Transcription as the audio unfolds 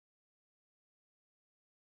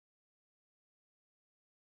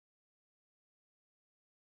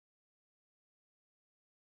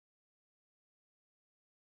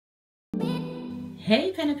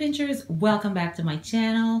Hey penny pinchers, welcome back to my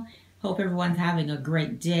channel. Hope everyone's having a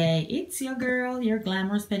great day. It's your girl, your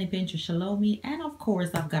glamorous penny pincher Shalomi, and of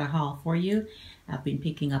course I've got a haul for you. I've been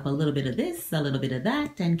picking up a little bit of this, a little bit of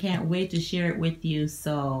that, and can't wait to share it with you.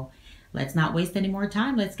 So let's not waste any more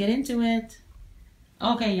time. Let's get into it.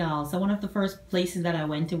 Okay, y'all, so one of the first places that I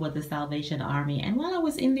went to was the Salvation Army, and while I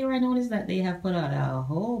was in there I noticed that they have put out a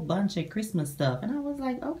whole bunch of Christmas stuff, and I was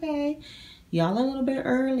like, okay, y'all a little bit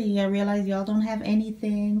early. I realize y'all don't have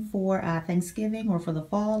anything for Thanksgiving or for the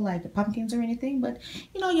fall, like pumpkins or anything, but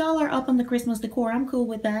you know, y'all are up on the Christmas decor. I'm cool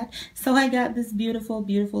with that. So I got this beautiful,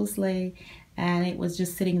 beautiful sleigh, and it was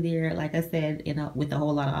just sitting there, like I said, with a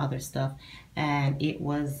whole lot of other stuff. And it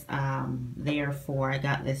was I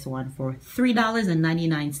got this one for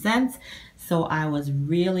 $3.99. So I was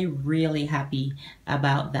really, really happy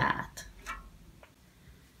about that.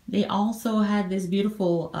 They also had this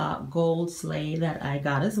beautiful gold sleigh that I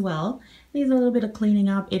got as well. Needs a little bit of cleaning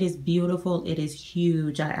up. It is beautiful. It is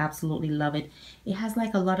huge. I absolutely love it. It has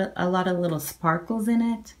like a lot of little sparkles in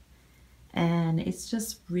it, and it's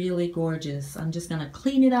just really gorgeous. I'm just gonna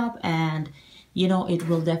clean it up, and you know, it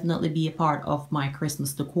will definitely be a part of my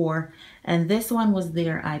Christmas decor. And this one was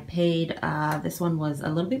there. I paid, this one was a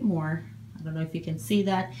little bit more. I don't know if you can see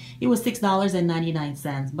that. It was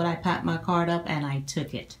 $6.99, but I packed my card up and I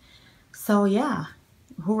took it. So yeah,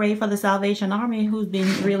 hooray for the Salvation Army, who's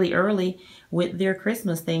been really early with their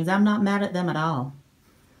Christmas things. I'm not mad at them at all.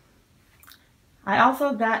 I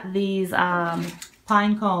also got these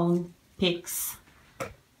pine cone picks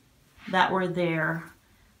that were there.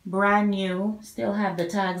 Brand new, still have the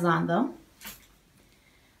tags on them.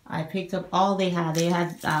 I picked up all they had. They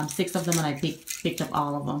had 6 of them, and I picked up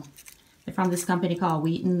all of them. They're from this company called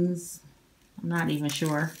Wheaton's. I'm not even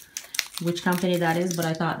sure which company that is, but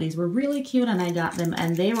I thought these were really cute, and I got them,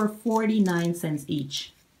 and they were 49 cents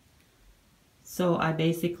each. So I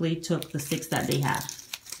basically took the 6 that they had.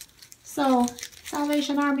 So,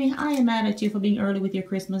 Salvation Army, I am mad at you for being early with your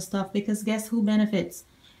Christmas stuff, because guess who benefits?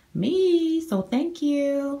 Me. So thank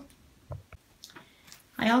you.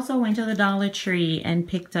 I also went to the Dollar Tree and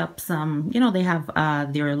picked up some, you know, they have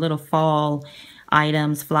their little fall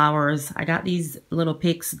items, flowers. I got these little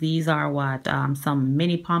picks. These are what, some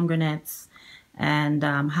mini pomegranates and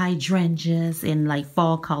hydrangeas in like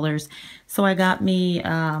fall colors. So I got me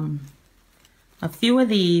a few of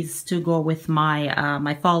these to go with my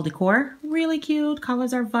my fall decor. Really cute.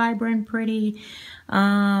 Colors are vibrant, pretty.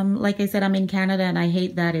 Like I said, I'm in Canada and I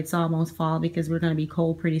hate that it's almost fall because we're going to be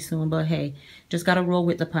cold pretty soon. But hey, just got to roll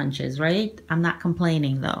with the punches, right? I'm not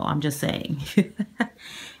complaining though. I'm just saying.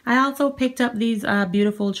 I also picked up these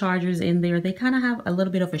beautiful chargers in there. They kind of have a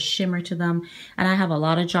little bit of a shimmer to them. And I have a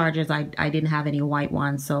lot of chargers. I didn't have any white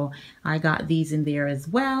ones. So I got these in there as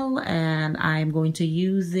well. And I'm going to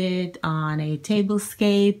use it on a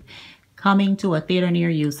tablescape coming to a theater near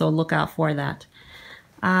you. So look out for that.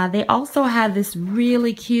 They also had this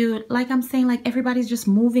really cute, like I'm saying, like everybody's just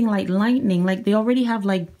moving like lightning. Like they already have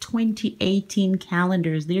like 2018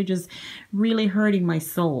 calendars. They're just really hurting my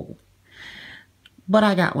soul. But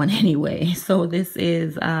I got one anyway. So this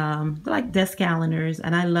is like desk calendars.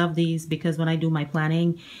 And I love these because when I do my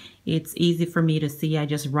planning, it's easy for me to see. I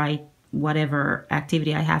just write whatever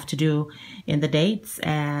activity I have to do in the dates.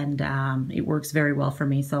 And it works very well for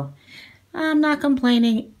me. So I'm not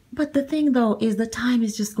complaining. But the thing though is the time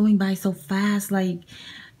is just going by so fast. Like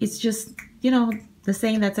it's just, you know, the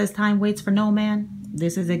saying that says time waits for no man.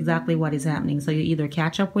 This is exactly what is happening. So you either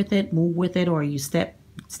catch up with it, move with it, or you step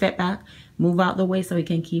back, move out the way so it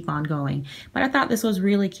can keep on going. But I thought this was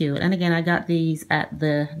really cute. And again, I got these at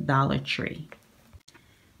the Dollar Tree.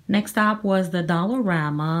 Next stop was the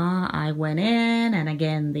Dollarama. I went in, and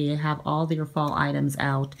again, they have all their fall items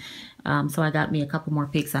out. So I got me a couple more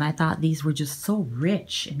picks, and I thought these were just so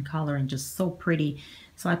rich in color and just so pretty.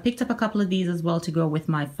 So I picked up a couple of these as well to go with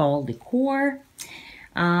my fall decor.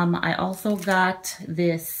 I also got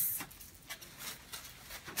this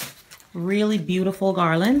really beautiful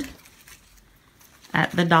garland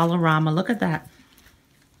at the Dollarama. Look at that.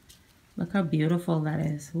 Look how beautiful that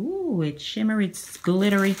is. Ooh, it's shimmery, it's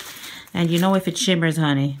glittery. And you know, if it shimmers,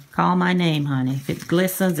 honey, call my name, honey. If it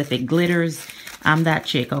glistens, if it glitters, I'm that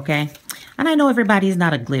chick, okay? And I know everybody's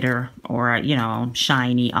not a glitter or, you know,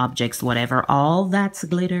 shiny objects, whatever. All that's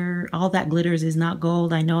glitter, all that glitters is not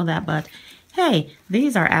gold. I know that, but hey,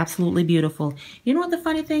 these are absolutely beautiful. You know what the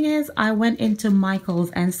funny thing is? I went into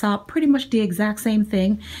Michael's and saw pretty much the exact same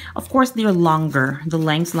thing. Of course, they're longer. The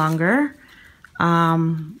length's longer.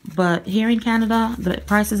 But here in Canada, the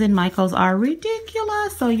prices in Michael's are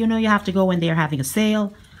ridiculous. So, you know, you have to go when they're having a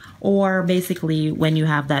sale or basically when you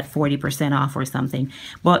have that 40% off or something.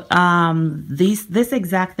 But this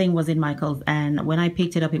exact thing was in Michael's, and when I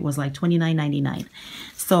picked it up, it was like $29.99.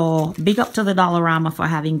 So big up to the Dollarama for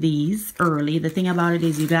having these early. The thing about it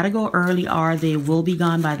is you got to go early or they will be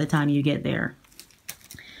gone by the time you get there.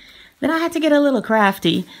 Then I had to get a little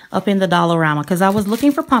crafty up in the Dollarama because I was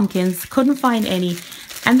looking for pumpkins, couldn't find any.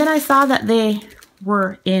 And then I saw that they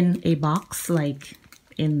were in a box, like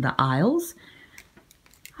in the aisles.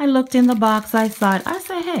 I looked in the box, I said,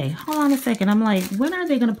 hey, hold on a second. I'm like, when are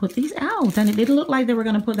they going to put these out? And it didn't look like they were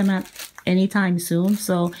going to put them out anytime soon.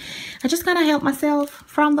 So I just kind of helped myself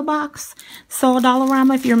from the box. So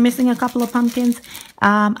Dollarama, if you're missing a couple of pumpkins,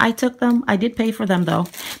 I took them. I did pay for them though,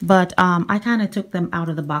 but I kind of took them out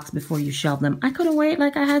of the box before you shelve them. I couldn't wait,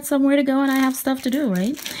 like I had somewhere to go and I have stuff to do,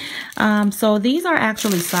 right? So these are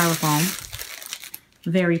actually styrofoam.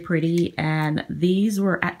 Very pretty, and these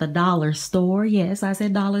were at the dollar store. Yes, I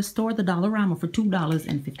said dollar store, the Dollarama, for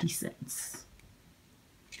 $2.50.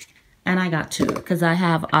 And I got two because I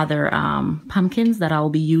have other pumpkins that I will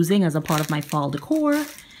be using as a part of my fall decor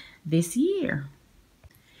this year.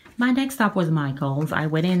 My next stop was Michael's. I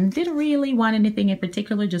went in, didn't really want anything in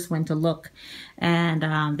particular, just went to look.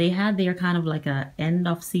 And they had their kind of like a end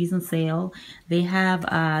of season sale. They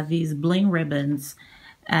have these bling ribbons,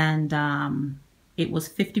 and it was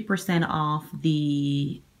 50% off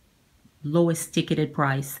the lowest ticketed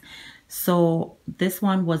price. So this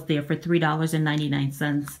one was there for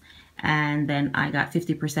 $3.99, and then I got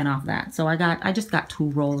 50% off that. So I just got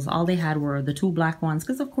 2 rolls. All they had were the 2 black ones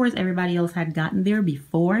because of course everybody else had gotten there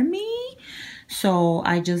before me. So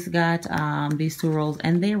I just got these 2 rolls,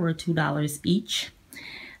 and they were $2 each.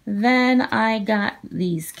 Then I got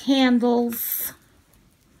these candles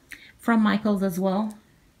from Michael's as well.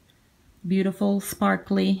 Beautiful,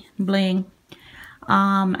 sparkly, bling.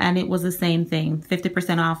 And it was the same thing,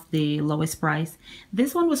 50% off the lowest price.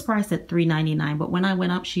 This one was priced at $3.99, but when I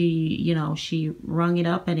went up, she rung it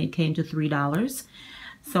up and it came to $3.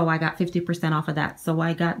 So I got 50% off of that. So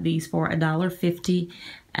I got these for $1.50,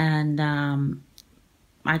 and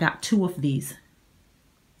I got 2 of these.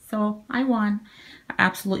 So I won. I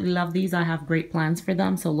absolutely love these. I have great plans for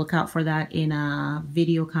them, so look out for that in a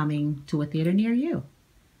video coming to a theater near you.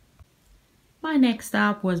 My next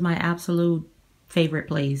stop was my absolute favorite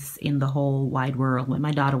place in the whole wide world. When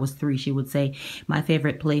my daughter was 3, she would say, my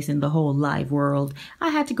favorite place in the whole live world. I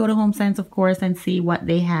had to go to Homesense, of course, and see what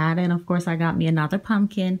they had. And of course, I got me another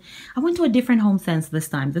pumpkin. I went to a different Homesense this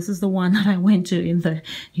time. This is the one that I went to in the,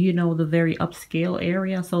 the very upscale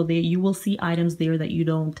area. So you will see items there that you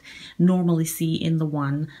don't normally see in the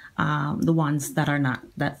ones that are not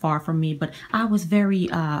that far from me. But I was very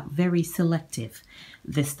selective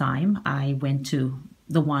this time. I went to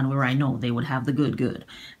the one where I know they would have the good.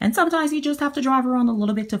 And sometimes you just have to drive around a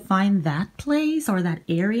little bit to find that place or that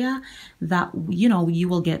area that, you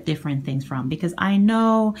will get different things from. Because I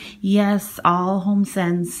know, yes, all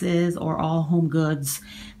Homesenses or all Home Goods,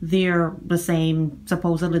 they're the same,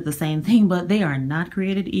 supposedly the same thing, but they are not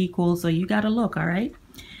created equal. So you got to look, all right?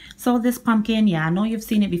 So this pumpkin, yeah, I know you've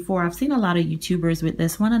seen it before. I've seen a lot of YouTubers with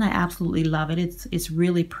this one, and I absolutely love it. It's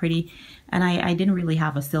really pretty, and I didn't really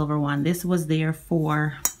have a silver one. This was there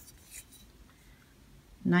for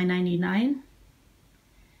 $9.99,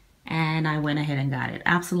 and I went ahead and got it.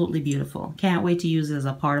 Absolutely beautiful. Can't wait to use it as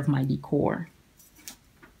a part of my decor.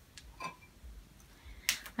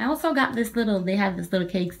 I also got this they have this little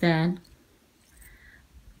cake stand,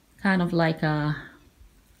 kind of like a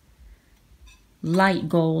light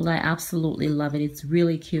gold. I absolutely love it. It's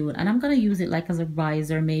really cute, and I'm gonna use it like as a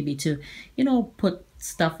visor, maybe to put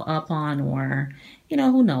stuff up on, or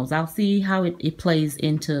who knows. I'll see how it plays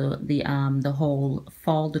into the whole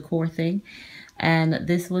fall decor thing. And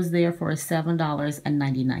this was there for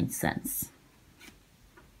 $7.99.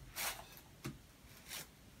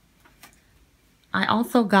 I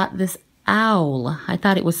also got this owl. I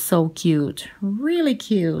thought it was so cute, really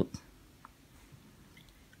cute.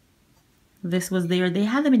 This was there. They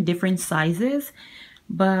had them in different sizes,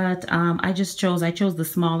 but I chose the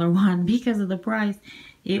smaller one because of the price.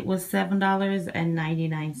 It was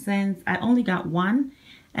 $7.99. I only got one,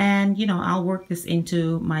 and I'll work this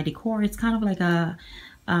into my decor. It's kind of like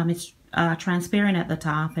it's transparent at the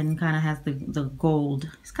top and kind of has the gold.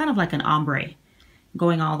 It's kind of like an ombre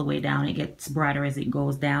going all the way down. It gets brighter as it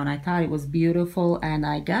goes down. I thought it was beautiful, and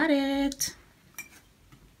I got it.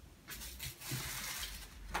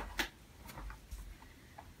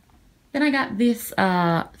 Then I got this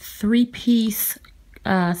 3-piece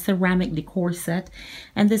ceramic decor set,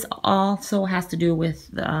 and this also has to do with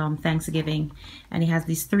Thanksgiving, and it has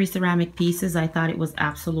these 3 ceramic pieces. I thought it was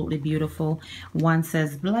absolutely beautiful. One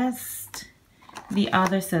says blessed, the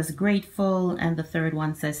other says grateful, and the third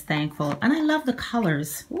one says thankful. And I love the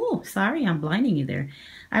colors. Oh, sorry, I'm blinding you there.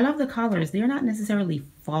 I love the colors. They're not necessarily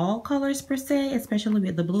fall colors per se, especially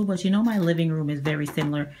with the blue, but you know my living room is very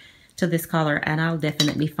similar to this color, and I'll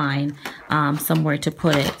definitely find somewhere to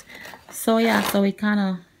put it. So yeah, so it kind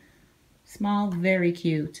of small, very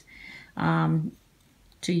cute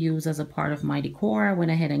to use as a part of my decor. I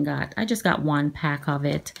went ahead and I just got 1 pack of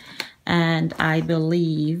it. And I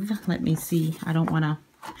believe, let me see, I don't want to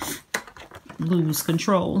lose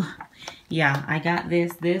control. Yeah, I got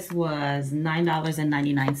this. This was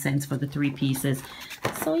 $9.99 for the 3 pieces.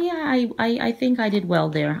 So yeah, I think I did well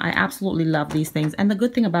there. I absolutely love these things. And the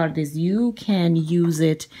good thing about it is you can use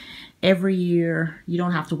it every year. You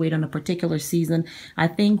don't have to wait on a particular season. I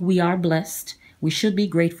think we are blessed. We should be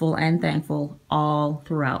grateful and thankful all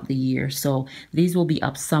throughout the year. So these will be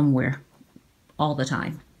up somewhere all the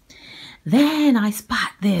time. Then I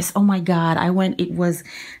spot this. Oh my God.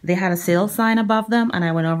 They had a sale sign above them, and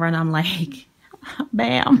I went over and I'm like,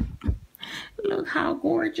 bam. Look how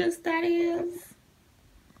gorgeous that is.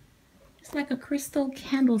 It's like a crystal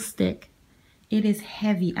candlestick. It is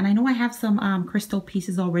heavy. And I know I have some crystal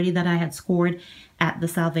pieces already that I had scored at the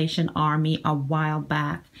Salvation Army a while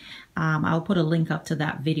back. I'll put a link up to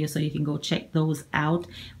that video so you can go check those out.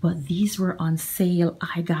 But these were on sale.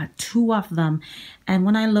 I got 2 of them. And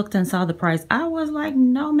when I looked and saw the price, I was like,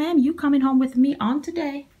 no, ma'am, you coming home with me on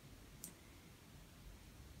today.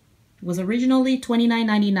 It was originally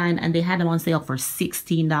 $29.99 and they had them on sale for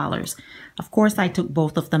 $16. Of course, I took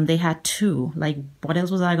both of them. They had 2. Like, what else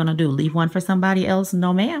was I going to do? Leave one for somebody else?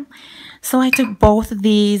 No, ma'am. So I took both of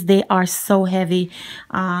these. They are so heavy.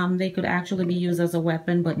 They could actually be used as a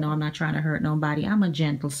weapon, but no, I'm not trying to hurt nobody. I'm a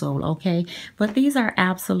gentle soul, okay? But these are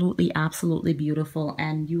absolutely, absolutely beautiful,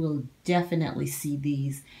 and you will definitely see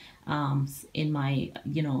these in my,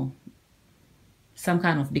 some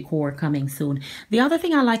kind of decor coming soon. The other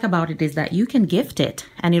thing I like about it is that you can gift it,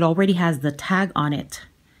 and it already has the tag on it.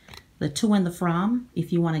 The to and the from,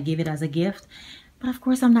 if you want to give it as a gift. But of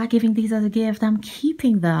course, I'm not giving these as a gift. I'm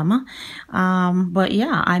keeping them. But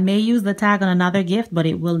yeah, I may use the tag on another gift, but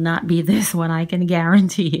it will not be this one. I can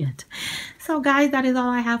guarantee it. So guys, that is all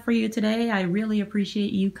I have for you today. I really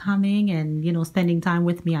appreciate you coming and, spending time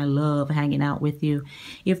with me. I love hanging out with you.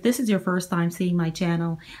 If this is your first time seeing my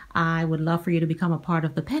channel, I would love for you to become a part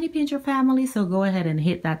of the Penny Pincher family. So go ahead and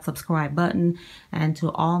hit that subscribe button. And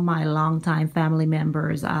to all my longtime family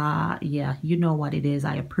members, yeah, you know what it is.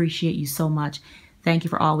 I appreciate you so much. Thank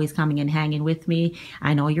you for always coming and hanging with me.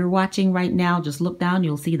 I know you're watching right now. Just look down.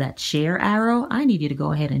 You'll see that share arrow. I need you to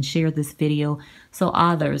go ahead and share this video so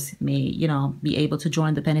others may, be able to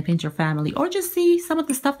join the Penny Pincher family or just see some of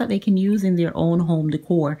the stuff that they can use in their own home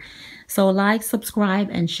decor. So like, subscribe,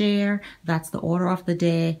 and share. That's the order of the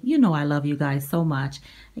day. You know I love you guys so much.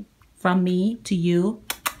 From me to you,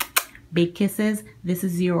 big kisses. This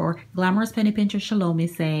is your Glamorous Penny Pincher Shalomi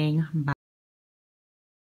saying bye.